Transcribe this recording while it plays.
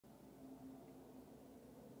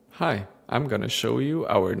Hi, I'm gonna show you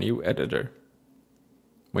our new editor.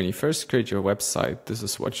 When you first create your website, this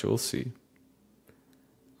is what you'll see.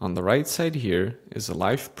 On the right side here is a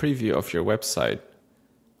live preview of your website,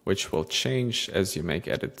 which will change as you make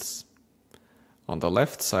edits. On the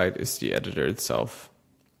left side is the editor itself.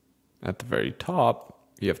 At the very top,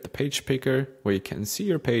 you have the page picker where you can see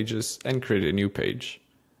your pages and create a new page.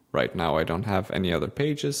 Right now I don't have any other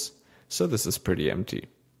pages, so this is pretty empty.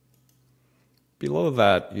 Below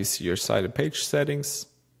that, you see your site and page settings,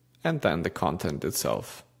 and then the content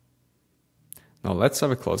itself. Now let's have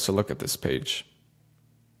a closer look at this page.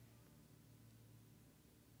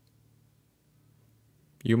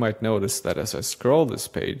 You might notice that as I scroll this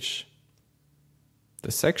page,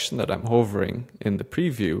 the section that I'm hovering in the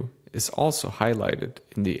preview is also highlighted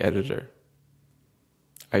in the editor.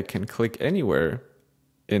 I can click anywhere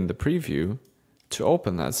in the preview to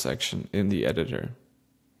open that section in the editor.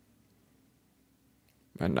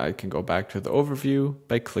 And I can go back to the overview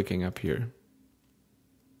by clicking up here.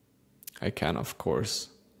 I can, of course,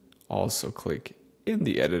 also click in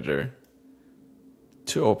the editor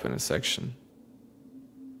to open a section.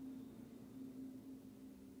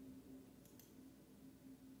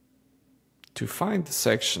 To find the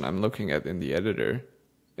section I'm looking at in the editor,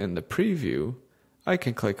 in the preview, I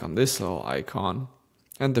can click on this little icon,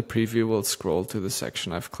 and the preview will scroll to the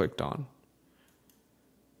section I've clicked on.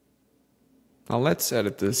 Now let's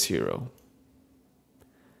edit this hero.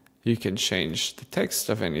 You can change the text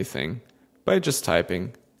of anything by just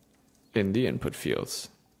typing in the input fields.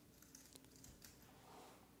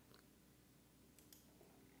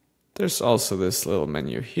 There's also this little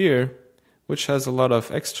menu here, which has a lot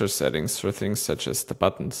of extra settings for things such as the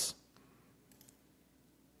buttons.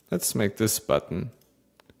 Let's make this button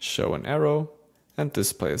show an arrow and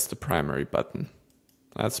display as the primary button.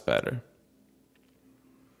 That's better.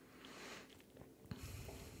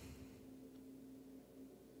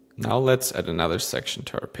 Now let's add another section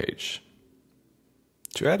to our page.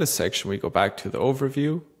 To add a section, we go back to the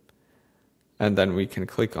overview, and then we can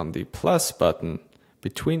click on the plus button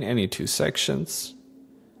between any two sections,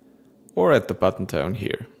 or at the button down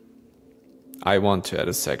here. I want to add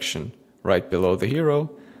a section right below the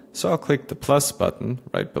hero, so I'll click the plus button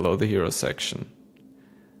right below the hero section.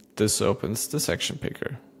 This opens the section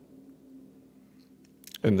picker.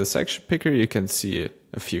 In the section picker, you can see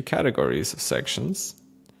a few categories of sections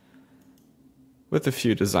with a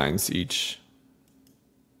few designs each.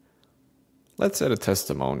 Let's add a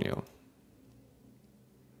testimonial.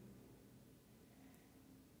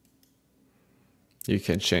 You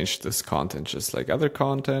can change this content just like other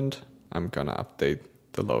content. I'm gonna update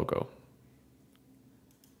the logo.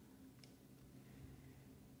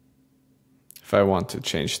 If I want to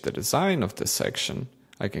change the design of this section,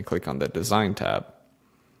 I can click on the Design tab.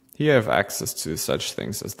 Here I have access to such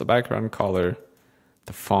things as the background color,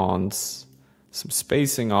 the fonts, some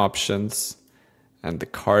spacing options, and the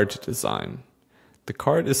card design. The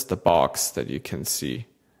card is the box that you can see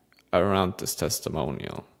around this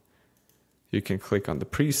testimonial. You can click on the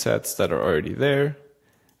presets that are already there,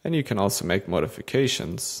 and you can also make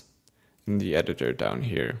modifications in the editor down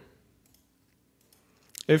here.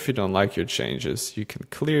 If you don't like your changes, you can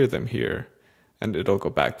clear them here, and it'll go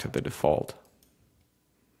back to the default.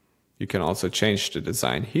 You can also change the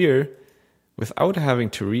design here without having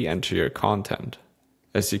to re-enter your content.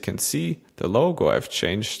 As you can see, the logo I've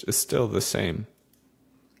changed is still the same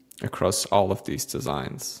across all of these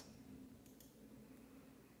designs.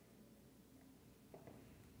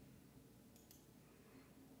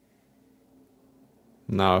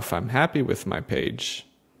 Now, if I'm happy with my page,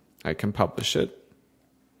 I can publish it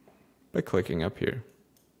by clicking up here.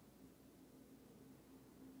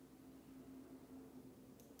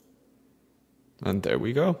 And there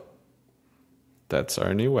we go. That's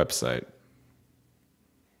our new website.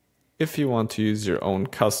 If you want to use your own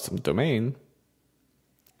custom domain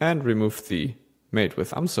and remove the Made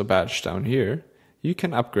with Umso badge down here, you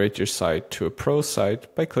can upgrade your site to a pro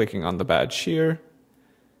site by clicking on the badge here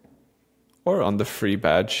or on the free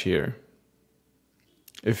badge here.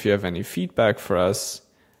 If you have any feedback for us,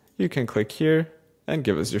 you can click here and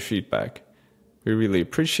give us your feedback. We really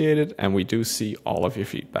appreciate it, and we do see all of your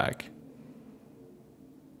feedback.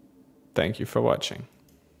 Thank you for watching.